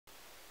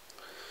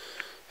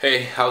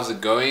Hey, how's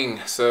it going?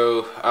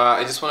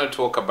 I just want to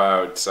talk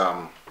about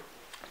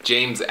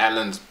James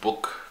Allen's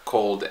book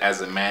called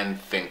As a Man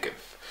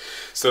Thinketh.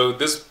 So,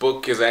 this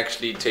book is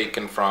actually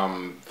taken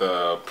from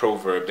the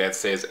proverb that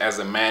says, As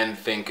a man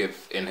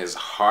thinketh in his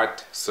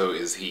heart, so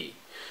is he.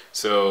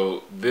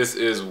 So, this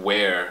is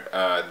where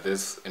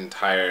this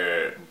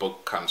entire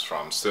book comes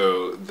from.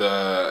 So,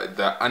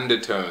 the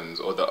undertones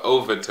or the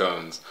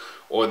overtones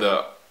or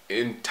the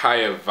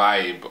entire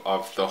vibe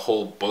of the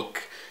whole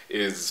book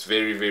is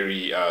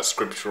very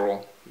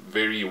scriptural,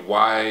 very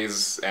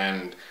wise,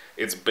 and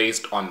it's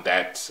based on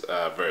that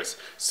verse.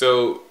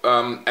 So,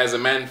 as a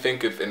man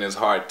thinketh in his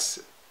heart,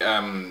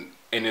 in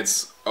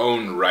its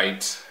own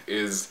right,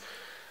 is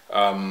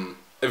a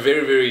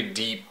very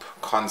deep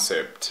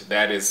concept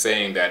that is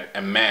saying that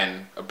a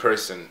man, a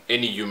person,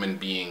 any human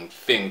being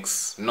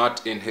thinks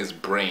not in his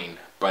brain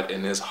but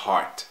in his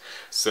heart.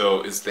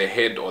 So it's the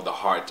head or the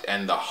heart,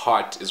 and the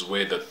heart is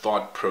where the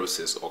thought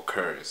process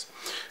occurs.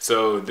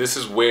 So this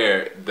is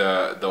where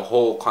the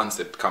whole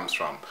concept comes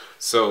from.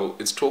 So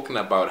it's talking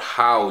about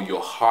how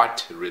your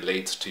heart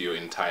relates to your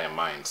entire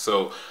mind.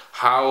 So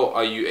how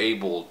are you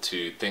able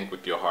to think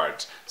with your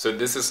heart? So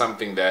this is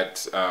something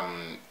that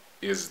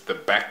is the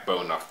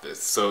backbone of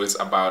this. So it's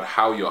about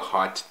how your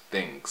heart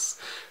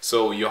thinks.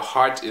 So your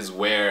heart is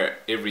where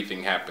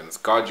everything happens.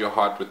 Guard your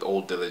heart with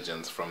all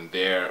diligence. From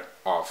there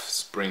off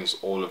springs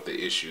all of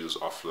the issues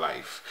of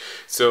life.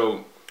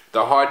 So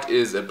the heart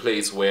is a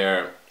place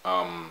where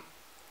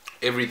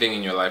everything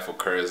in your life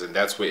occurs, and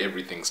that's where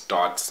everything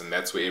starts, and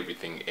that's where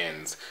everything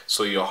ends.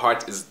 So your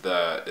heart is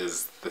the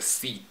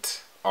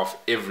seat of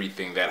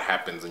everything that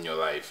happens in your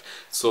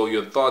life. So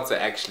your thoughts are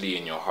actually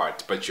in your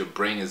heart, but your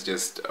brain is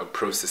just a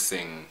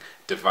processing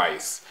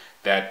device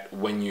that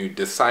when you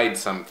decide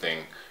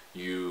something,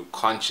 you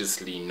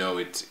consciously know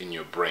it in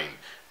your brain.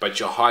 But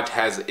your heart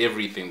has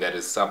everything that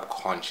is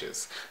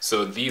subconscious.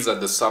 So these are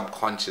the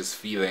subconscious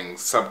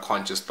feelings,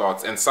 subconscious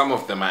thoughts, and some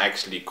of them are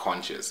actually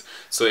conscious.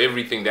 So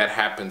everything that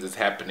happens is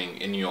happening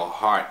in your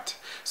heart.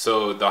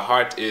 So the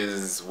heart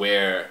is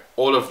where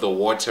all of the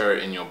water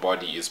in your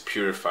body is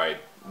purified,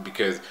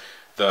 because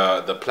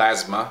the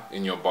plasma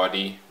in your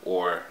body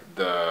or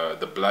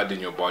the blood in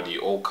your body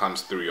all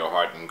comes through your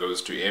heart and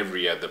goes to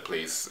every other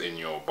place in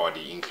your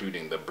body,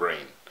 including the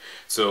brain.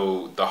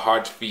 So the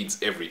heart feeds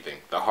everything.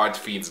 The heart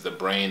feeds the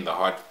brain, the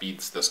heart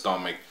feeds the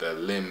stomach, the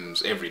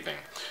limbs, everything.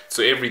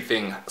 So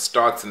everything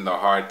starts in the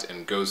heart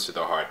and goes to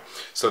the heart.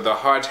 So the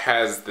heart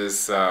has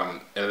this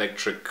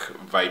electric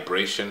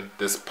vibration,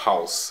 this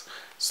pulse.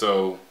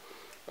 So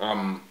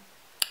the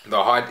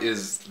heart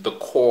is the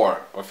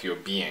core of your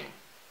being.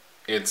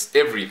 It's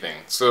everything.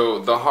 So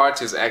the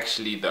heart is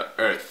actually the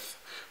earth.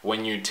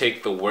 When you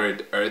take the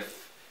word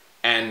earth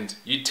and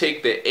you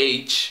take the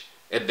H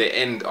at the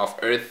end of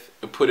earth,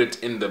 you put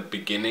it in the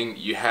beginning,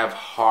 you have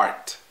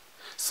heart.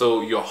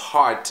 So your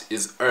heart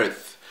is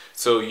earth.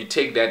 So you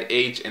take that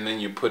H and then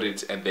you put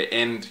it at the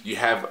end, you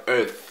have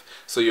earth.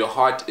 So your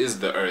heart is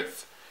the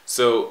earth.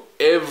 So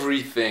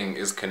everything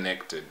is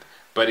connected,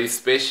 but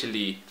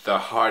especially the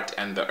heart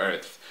and the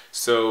earth.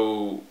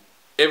 So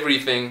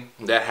everything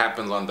that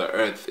happens on the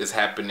earth is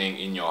happening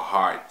in your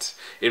heart.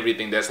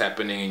 Everything that's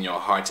happening in your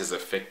heart is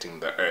affecting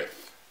the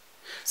earth.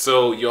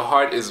 So your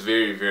heart is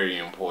very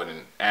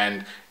important,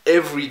 and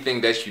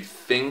everything that you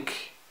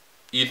think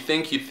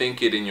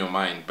it in your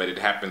mind, but it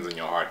happens in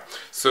your heart.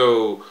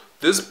 So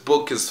this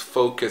book is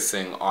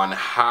focusing on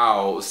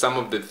how some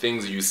of the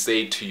things you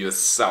say to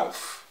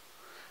yourself,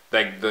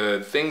 like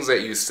the things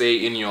that you say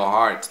in your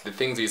heart, the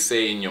things you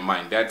say in your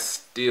mind, that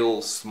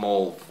still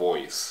small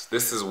voice.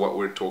 This is what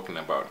we're talking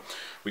about.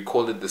 We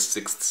call it the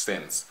sixth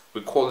sense.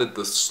 We call it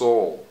the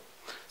soul.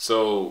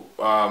 So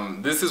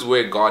this is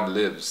where God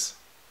lives.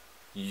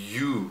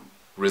 You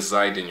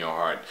reside in your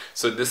heart.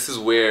 So this is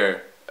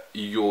where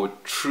your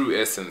true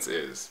essence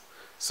is.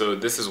 So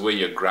this is where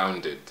you're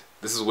grounded.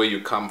 This is where you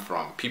come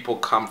from. People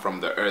come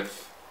from the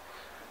earth.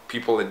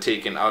 People are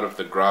taken out of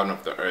the ground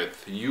of the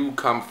earth. You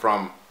come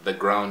from the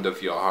ground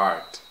of your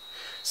heart.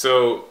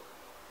 So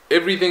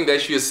everything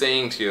that you're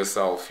saying to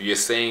yourself, you're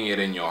saying it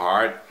in your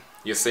heart,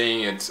 you're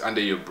saying it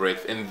under your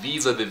breath, and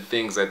these are the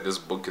things that this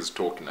book is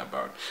talking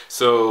about.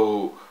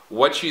 So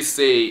what you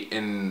say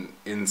in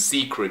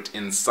secret,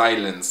 in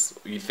silence,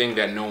 you think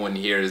that no one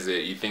hears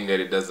it, you think that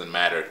it doesn't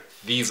matter.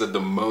 These are the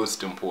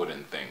most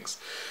important things.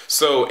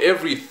 So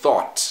every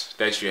thought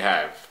that you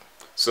have,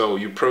 so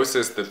you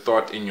process the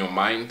thought in your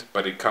mind,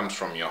 but it comes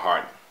from your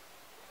heart.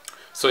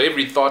 So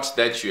every thought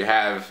that you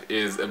have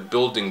is a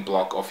building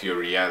block of your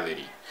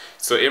reality.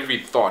 So every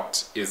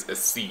thought is a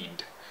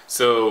seed.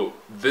 So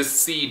this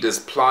seed is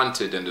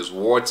planted and is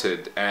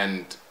watered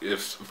and it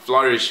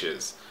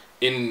flourishes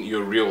in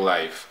your real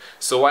life.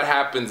 So what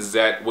happens is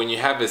that when you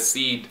have a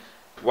seed,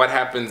 what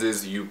happens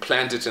is you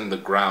plant it in the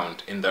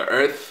ground, in the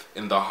earth,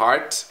 in the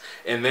heart,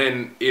 and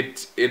then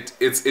it's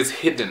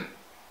hidden.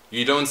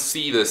 You don't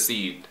see the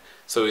seed.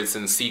 So it's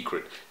in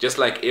secret. Just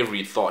like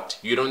every thought,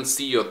 you don't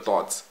see your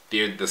thoughts,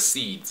 they're the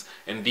seeds,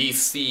 and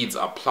these seeds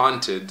are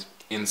planted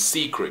in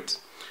secret.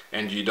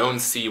 and you don't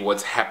see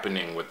what's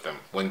happening with them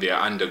when they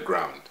are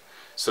underground.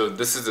 So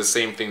this is the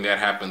same thing that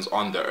happens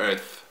on the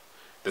earth,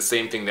 the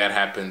same thing that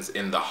happens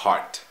in the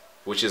heart,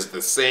 which is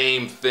the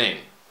same thing.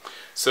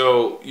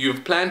 So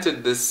you've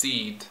planted this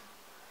seed,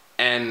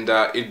 and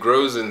it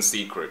grows in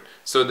secret.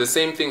 So the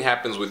same thing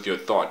happens with your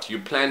thought. You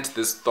plant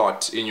this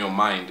thought in your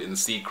mind in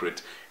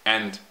secret,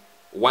 and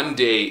one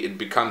day it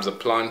becomes a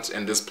plant,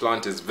 and this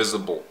plant is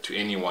visible to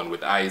anyone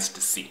with eyes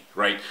to see,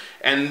 right?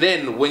 And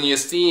then when you're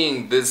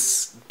seeing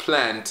this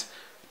plant,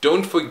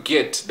 don't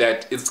forget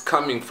that it's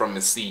coming from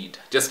a seed.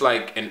 Just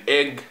like an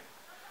egg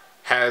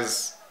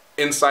has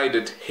inside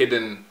it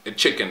hidden a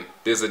chicken.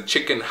 There's a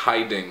chicken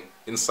hiding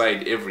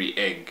inside every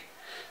egg.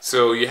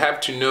 So you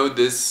have to know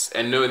this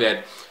and know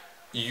that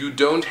you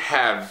don't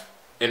have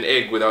an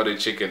egg without a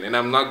chicken. And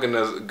I'm not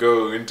gonna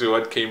go into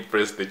what came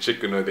first, the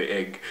chicken or the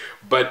egg,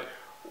 but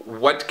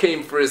what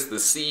came first, the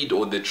seed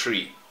or the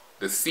tree?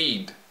 The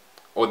seed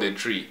or the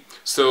tree.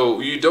 So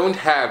you don't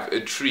have a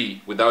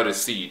tree without a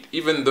seed.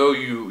 Even though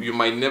you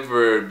might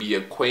never be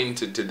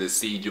acquainted to the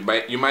seed, you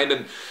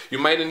mightn't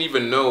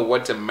even know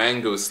what a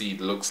mango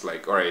seed looks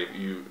like. All right,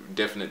 you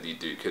definitely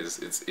do because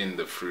it's in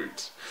the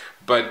fruit.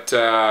 But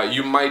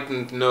you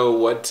mightn't know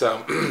what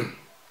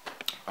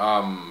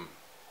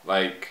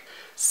like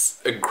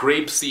a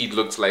grape seed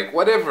looks like.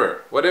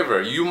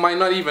 Whatever. You might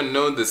not even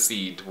know the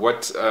seed,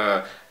 what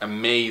a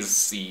maize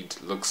seed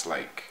looks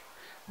like.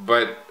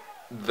 But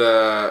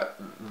the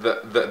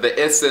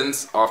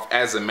essence of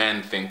as a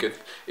man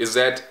thinketh is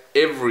that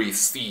every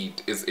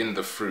seed is in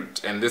the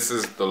fruit, and this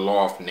is the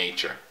law of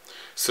nature.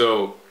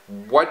 So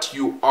what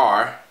you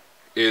are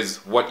is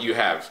what you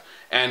have.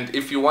 And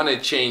if you want to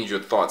change your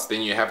thoughts,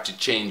 then you have to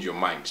change your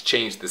mind,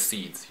 change the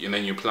seeds, and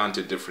then you plant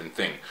a different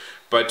thing.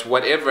 But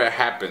whatever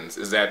happens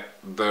is that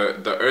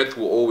the earth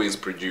will always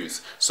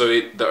produce. So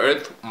the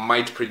earth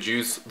might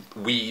produce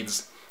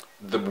weeds.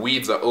 The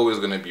weeds are always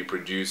going to be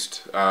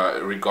produced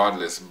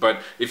regardless.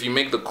 But if you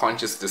make the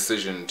conscious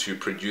decision to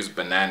produce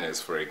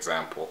bananas, for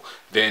example,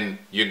 then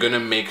you're going to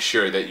make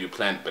sure that you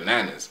plant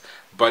bananas.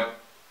 But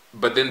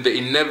then the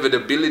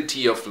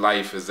inevitability of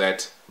life is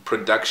that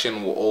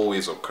production will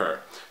always occur.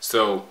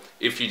 So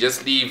if you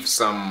just leave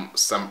some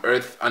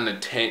earth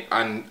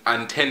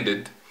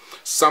untended,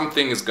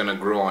 something is going to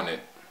grow on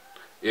it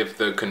if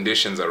the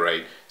conditions are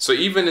right. So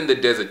even in the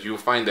desert, you'll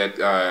find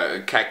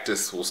that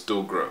cactus will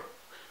still grow.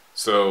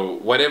 So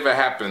whatever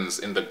happens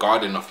in the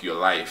garden of your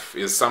life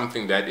is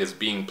something that is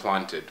being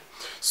planted.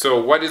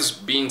 So what is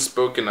being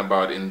spoken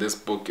about in this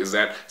book is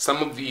that some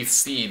of these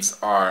seeds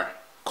are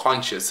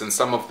conscious and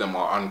some of them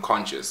are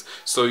unconscious.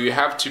 So you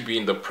have to be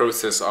in the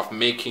process of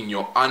making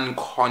your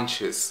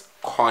unconscious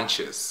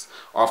conscious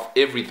of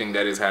everything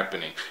that is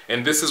happening.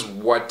 And this is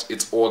what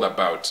it's all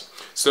about.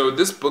 So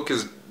this book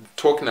is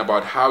talking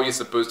about how you're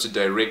supposed to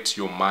direct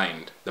your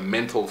mind, the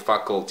mental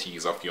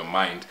faculties of your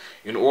mind,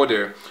 in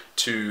order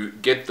to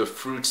get the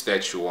fruits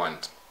that you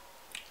want.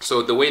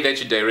 So the way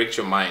that you direct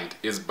your mind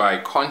is by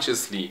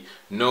consciously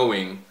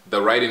knowing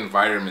the right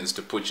environments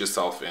to put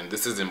yourself in.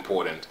 This is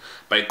important.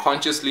 By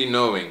consciously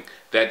knowing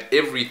that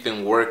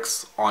everything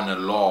works on a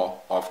law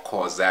of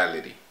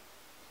causality.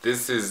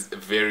 This is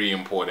very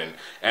important.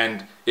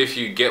 And if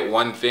you get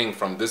one thing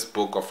from this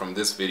book or from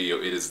this video,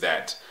 it is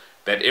that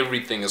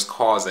everything is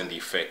cause and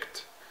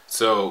effect.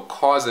 So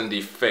cause and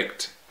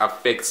effect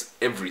affects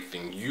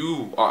everything.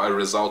 You are a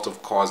result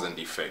of cause and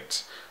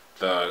effect.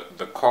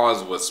 The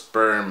cause was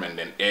sperm and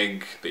an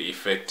egg, the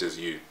effect is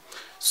you.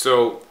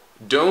 So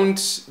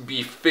don't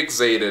be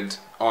fixated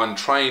on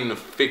trying to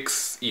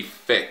fix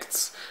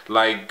effects.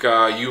 Like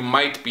you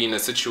might be in a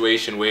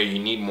situation where you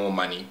need more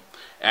money,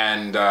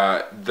 and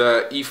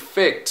the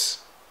effect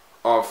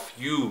of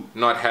you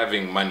not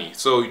having money.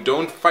 So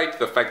don't fight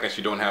the fact that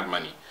you don't have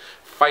money.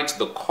 Fight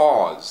the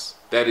cause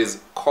that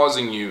is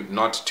causing you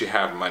not to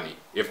have money,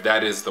 if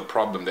that is the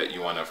problem that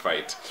you want to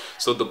fight.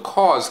 So the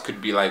cause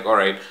could be like, all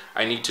right,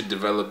 I need to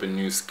develop a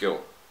new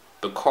skill.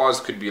 The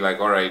cause could be like,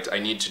 all right, I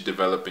need to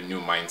develop a new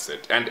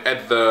mindset. And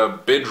at the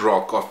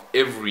bedrock of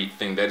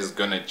everything that is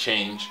going to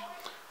change,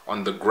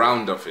 on the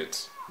ground of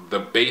it, the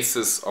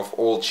basis of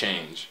all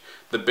change,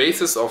 the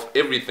basis of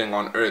everything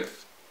on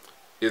earth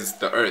is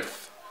the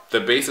earth.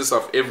 The basis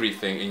of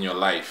everything in your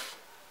life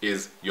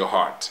is your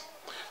heart.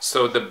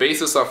 So the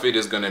basis of it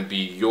is going to be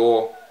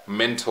your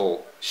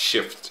mental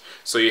shift.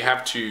 So you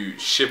have to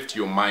shift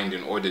your mind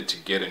in order to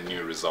get a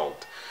new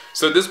result.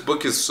 So this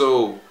book is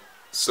so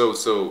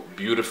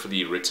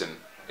beautifully written,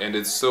 and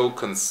it's so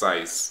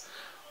concise.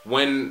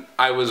 When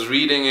I was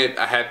reading it,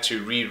 I had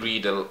to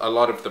reread a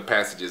lot of the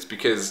passages,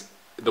 because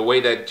the way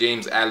that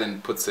James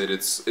Allen puts it,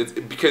 it's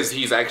because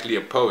he's actually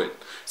a poet.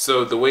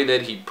 So the way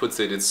that he puts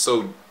it, it's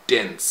so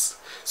dense.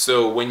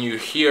 So when you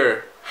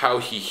hear how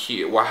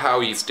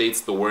he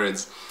states the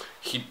words,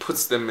 he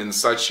puts them in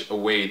such a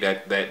way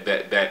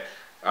that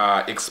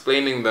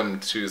explaining them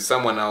to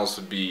someone else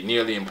would be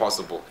nearly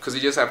impossible, because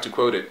you just have to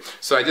quote it.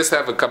 So I just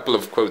have a couple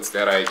of quotes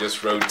that I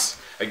just wrote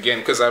again,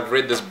 because I've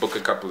read this book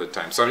a couple of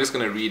times. So I'm just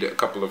going to read a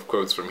couple of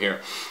quotes from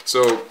here.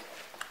 So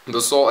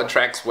the soul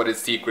attracts what it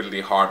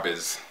secretly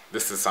harbors.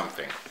 This is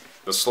something.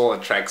 The soul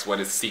attracts what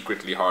it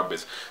secretly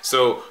harbors.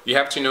 So you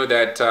have to know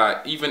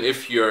that even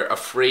if you're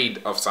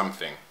afraid of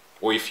something,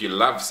 or if you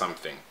love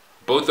something,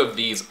 both of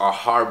these are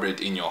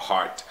harbored in your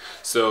heart.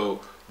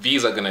 So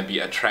these are going to be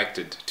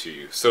attracted to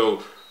you.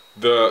 So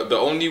the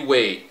only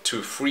way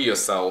to free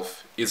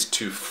yourself is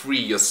to free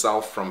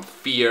yourself from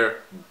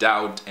fear,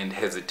 doubt, and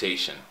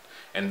hesitation.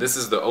 And this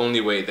is the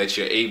only way that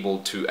you're able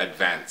to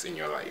advance in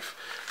your life.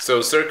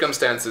 So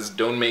circumstances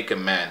don't make a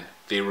man,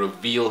 they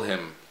reveal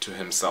him to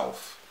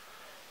himself.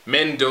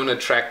 Men don't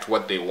attract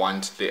what they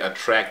want, they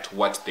attract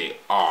what they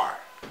are.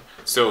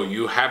 So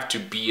you have to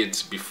be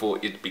it before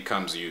it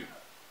becomes you.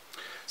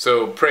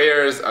 So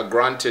prayers are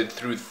granted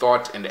through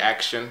thought and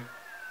action,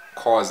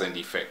 cause and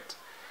effect.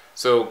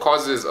 So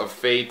causes of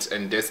fate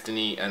and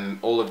destiny and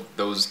all of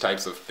those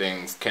types of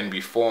things can be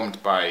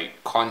formed by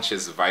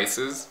conscious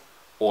vices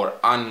or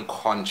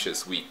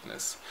unconscious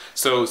weakness.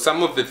 So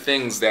some of the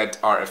things that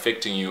are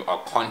affecting you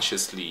are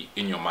consciously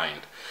in your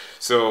mind.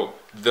 So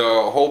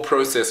the whole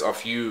process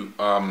of you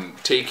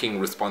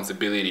taking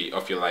responsibility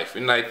of your life,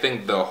 and I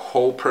think the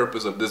whole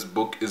purpose of this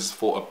book is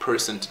for a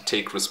person to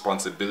take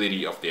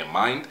responsibility of their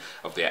mind,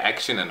 of their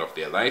action, and of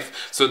their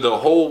life. So the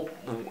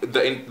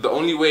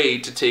only way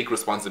to take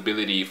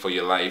responsibility for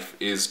your life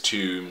is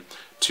to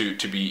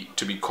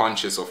be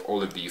conscious of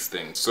all of these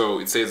things. So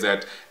it says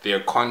that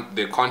they're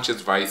conscious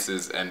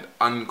vices and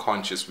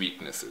unconscious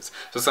weaknesses.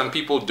 So some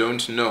people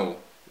don't know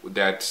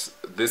that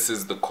this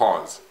is the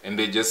cause, and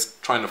they're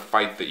just trying to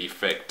fight the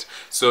effect.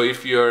 So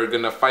if you're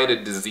gonna fight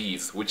a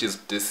disease, which is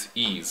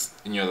dis-ease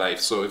in your life,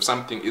 so if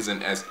something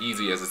isn't as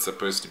easy as it's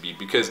supposed to be,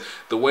 because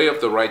the way of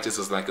the righteous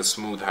is like a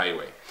smooth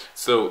highway,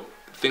 so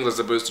things are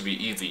supposed to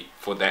be easy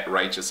for that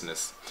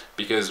righteousness,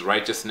 because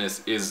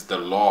righteousness is the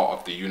law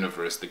of the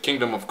universe. The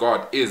kingdom of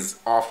God is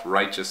of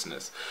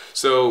righteousness.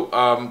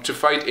 So to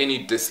fight any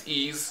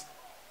dis-ease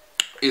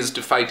is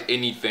to fight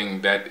anything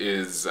that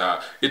is,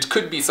 it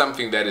could be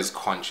something that is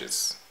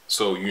conscious.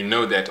 So you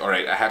know that, all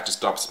right, I have to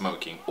stop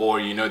smoking, or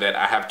you know that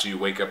I have to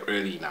wake up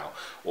early now,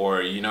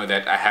 or you know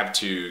that I have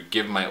to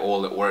give my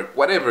all at work,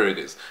 whatever it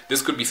is.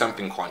 This could be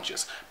something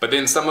conscious. But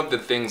then some of the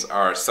things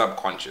are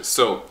subconscious.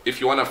 So if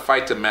you want to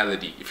fight a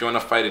malady, if you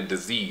want to fight a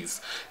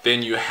disease,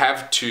 then you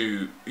have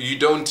to,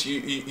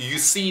 you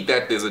see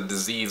that there's a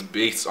disease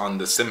based on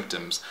the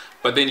symptoms,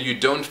 but then you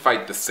don't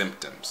fight the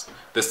symptoms.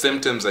 The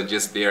symptoms are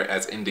just there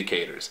as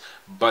indicators.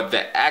 But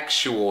the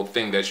actual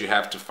thing that you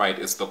have to fight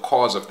is the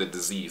cause of the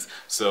disease.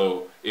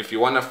 So if you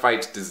want to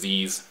fight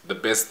disease, the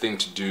best thing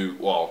to do,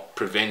 well,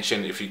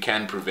 prevention, if you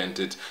can prevent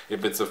it.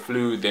 If it's a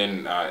flu,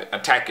 then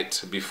attack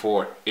it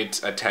before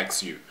it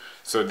attacks you.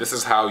 So this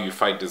is how you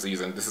fight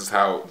disease, and this is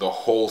how the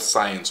whole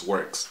science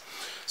works.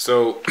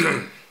 So,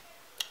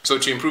 so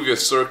to improve your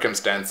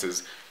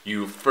circumstances,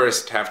 you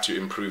first have to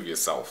improve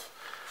yourself.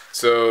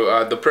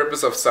 So the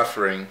purpose of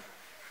suffering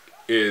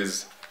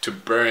is to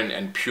burn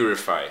and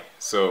purify.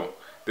 So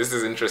this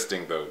is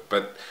interesting though,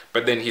 but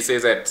then he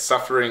says that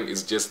suffering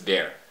is just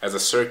there as a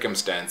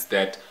circumstance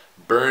that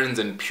burns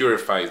and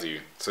purifies you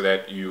so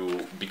that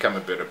you become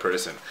a better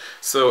person.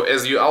 So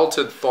as you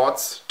alter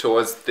thoughts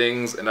towards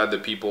things and other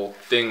people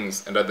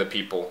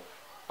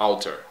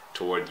alter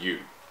toward you.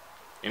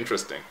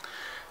 Interesting.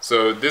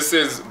 So this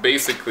is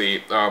basically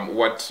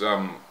what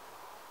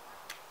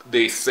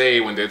they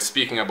say when they're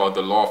speaking about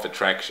the law of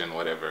attraction,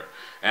 whatever.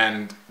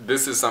 And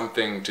this is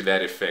something to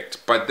that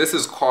effect. But this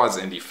is cause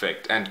and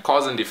effect. And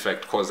cause and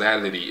effect,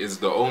 causality, is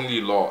the only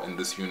law in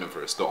this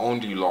universe. The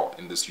only law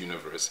in this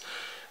universe.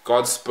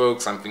 God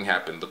spoke, something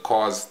happened. The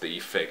cause, the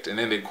effect. And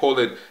then they call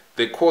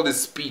it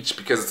speech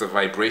because it's a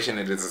vibration,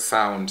 it is a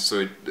sound.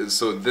 So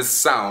this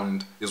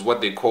sound is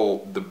what they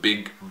call the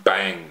Big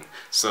Bang.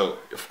 So,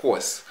 of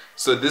course.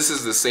 So this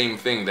is the same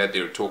thing that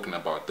they're talking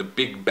about. The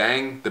Big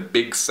Bang, the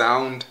big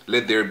sound,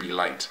 let there be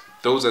light.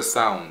 Those are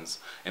sounds,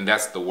 and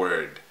that's the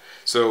word.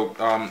 So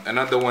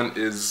another one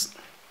is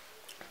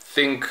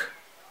think.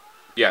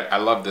 Yeah, I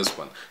love this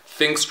one.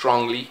 Think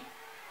strongly,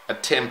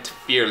 attempt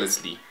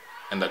fearlessly,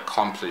 and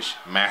accomplish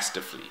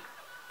masterfully.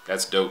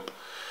 That's dope.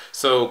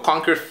 So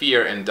conquer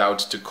fear and doubt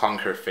to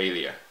conquer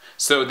failure.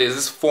 So there's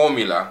this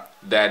formula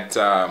that,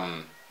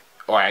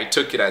 or I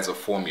took it as a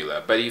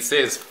formula, but he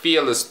says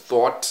fearless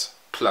thought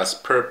plus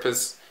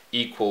purpose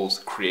equals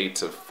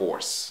creative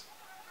force.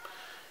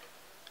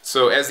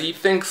 So as he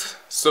thinks,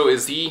 so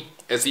is he.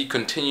 As he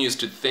continues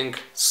to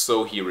think,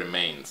 so he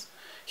remains.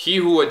 He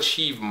who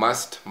achieves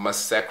must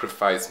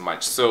sacrifice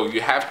much. So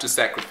you have to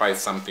sacrifice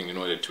something in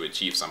order to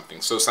achieve something.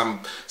 So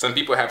some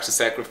people have to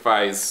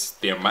sacrifice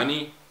their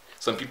money.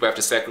 Some people have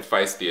to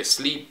sacrifice their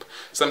sleep.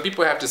 Some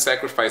people have to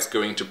sacrifice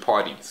going to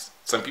parties.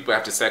 Some people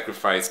have to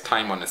sacrifice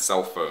time on a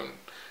cell phone.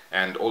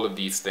 And all of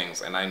these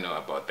things, and I know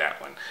about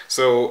that one.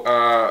 So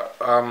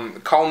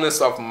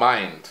calmness of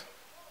mind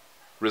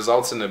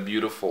results in a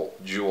beautiful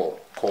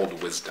jewel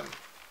called wisdom.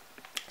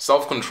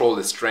 Self-control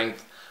is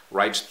strength,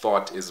 right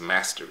thought is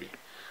mastery.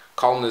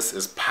 Calmness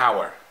is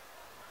power.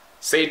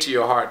 Say to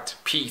your heart,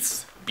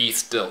 peace, be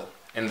still.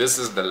 And this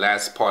is the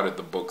last part of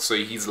the book. So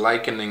he's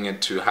likening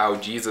it to how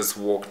Jesus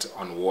walked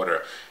on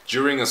water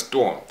during a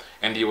storm.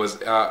 And he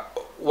was,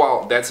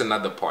 Well, that's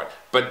another part.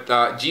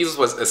 But Jesus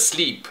was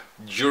asleep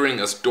during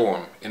a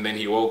storm, and then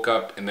he woke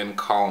up and then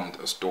calmed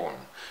a storm.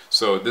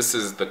 So this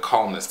is the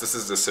calmness, this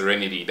is the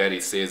serenity that he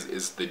says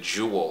is the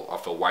jewel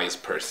of a wise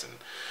person.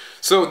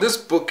 So this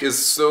book is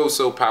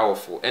so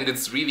powerful, and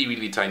it's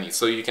really tiny.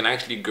 So you can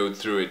actually go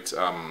through it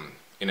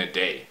in a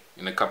day,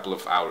 in a couple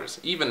of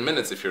hours, even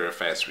minutes if you're a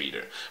fast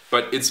reader.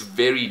 But it's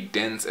very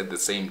dense at the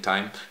same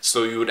time,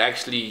 so you would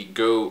actually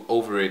go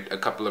over it a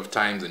couple of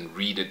times and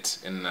read it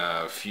in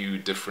a few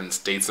different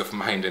states of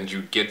mind, and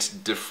you get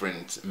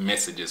different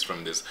messages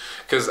from this.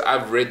 Because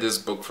I've read this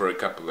book for a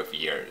couple of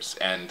years,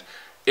 and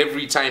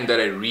every time that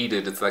I read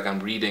it, it's like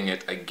I'm reading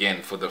it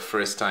again for the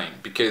first time,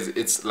 because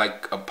it's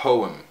like a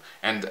poem.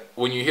 And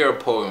when you hear a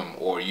poem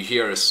or you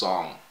hear a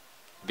song,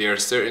 there are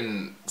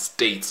certain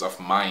states of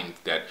mind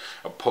that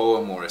a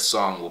poem or a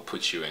song will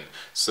put you in.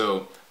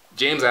 So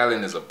James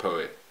Allen is a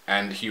poet,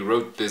 and he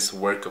wrote this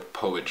work of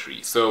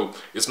poetry. So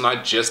it's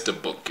not just a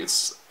book.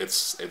 It's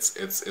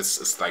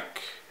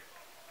like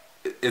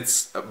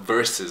it's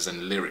verses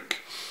and lyric.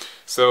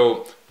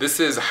 So this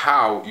is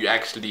how you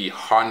actually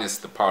harness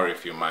the power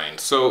of your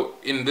mind. So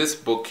in this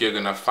book, you're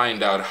gonna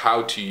find out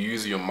how to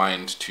use your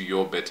mind to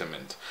your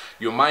betterment.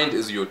 Your mind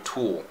is your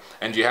tool,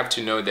 and you have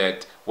to know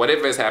that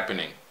whatever is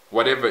happening,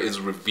 whatever is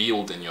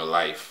revealed in your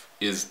life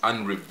is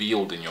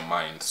unrevealed in your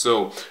mind.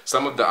 So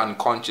some of the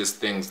unconscious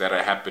things that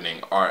are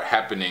happening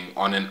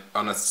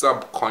on a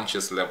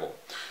subconscious level.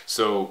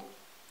 So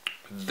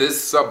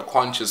this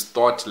subconscious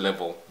thought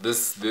level,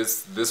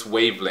 this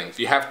wavelength,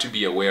 you have to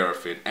be aware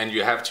of it, and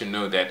you have to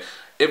know that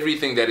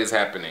everything that is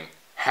happening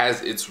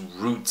has its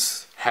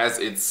roots, has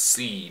its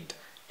seed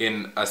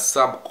in a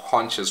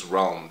subconscious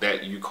realm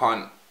that you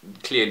can't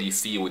clearly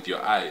see with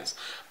your eyes.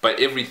 But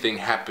everything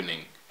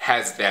happening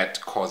has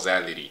that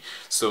causality.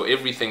 So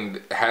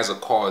everything has a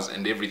cause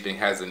and everything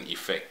has an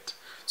effect.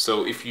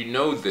 So if you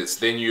know this,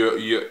 then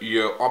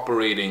you're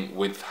operating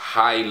with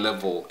high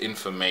level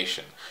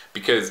information,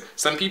 because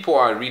some people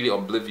are really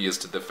oblivious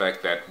to the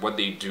fact that what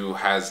they do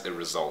has a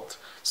result.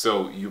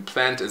 So you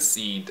plant a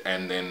seed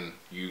and then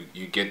you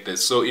get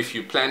this. So if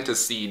you plant a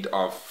seed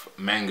of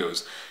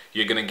mangoes,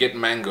 you're gonna get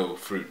mango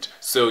fruit.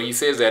 So he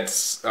says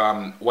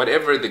that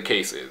whatever the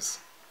case is,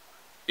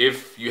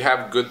 if you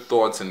have good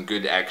thoughts and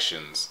good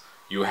actions,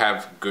 you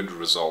have good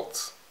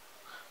results.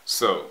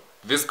 So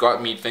this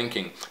got me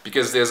thinking,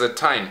 because there's a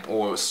time,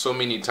 or so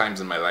many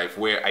times in my life,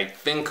 where I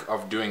think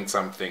of doing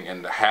something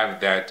and have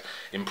that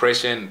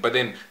impression, but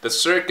then the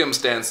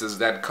circumstances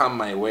that come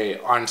my way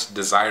aren't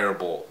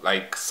desirable.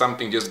 Like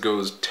something just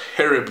goes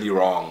terribly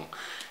wrong,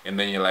 and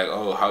then you're like,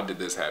 oh, how did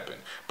this happen?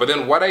 But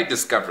then what I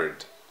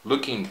discovered,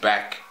 looking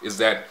back, is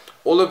that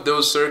all of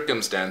those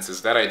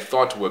circumstances that I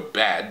thought were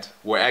bad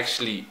were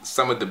actually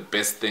some of the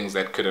best things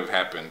that could have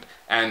happened.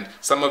 And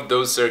some of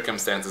those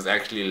circumstances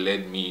actually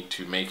led me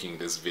to making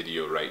this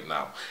video right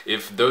now.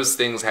 If those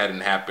things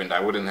hadn't happened, I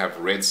wouldn't have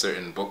read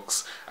certain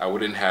books, I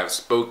wouldn't have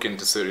spoken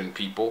to certain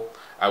people,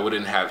 I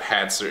wouldn't have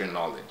had certain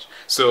knowledge.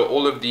 So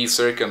all of these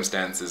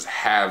circumstances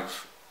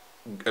have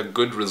a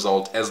good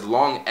result as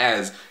long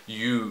as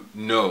you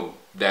know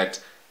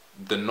that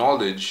the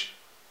knowledge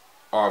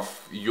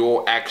of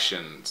your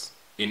actions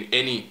in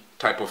any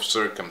type of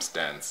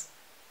circumstance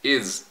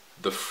is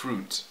the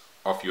fruit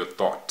of your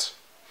thought.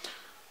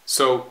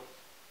 So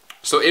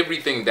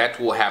everything that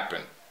will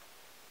happen,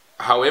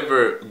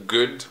 however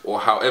good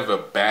or however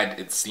bad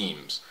it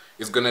seems,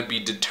 is going to be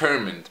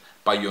determined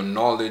by your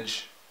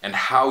knowledge and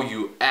how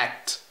you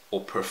act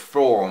or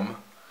perform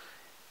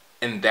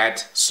in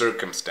that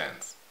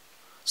circumstance.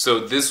 So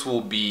this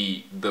will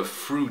be the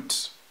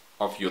fruit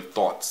of your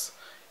thoughts.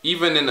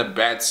 Even in a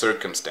bad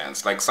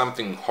circumstance, like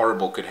something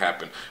horrible could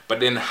happen, but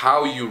then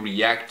how you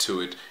react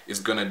to it is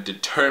going to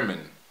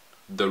determine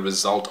the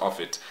result of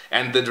it.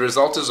 And the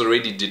result is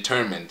already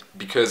determined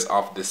because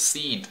of the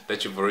seed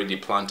that you've already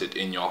planted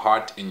in your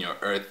heart, in your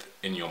earth,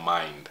 in your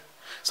mind.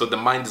 So the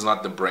mind is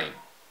not the brain.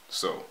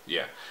 So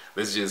yeah,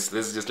 let's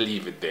just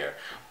leave it there.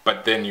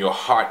 But then your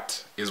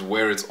heart is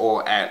where it's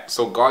all at.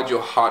 So guard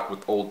your heart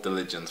with all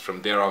diligence.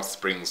 From thereof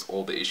springs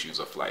all the issues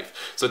of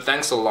life. So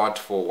thanks a lot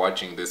for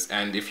watching this.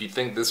 And if you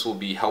think this will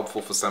be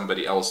helpful for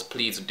somebody else,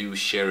 please do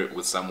share it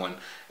with someone.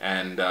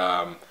 And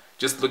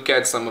just look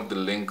at some of the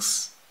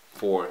links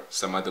for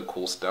some other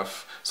cool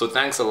stuff. So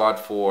thanks a lot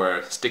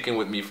for sticking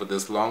with me for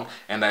this long.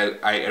 And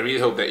I really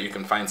hope that you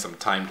can find some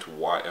time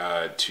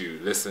to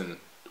listen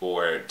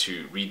or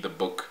to read the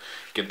book.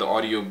 Get the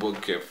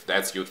audiobook if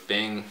that's your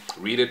thing.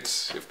 Read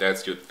it if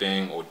that's your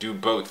thing, or do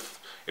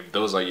both if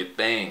those are your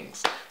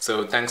things.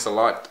 So thanks a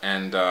lot,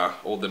 and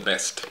all the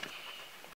best.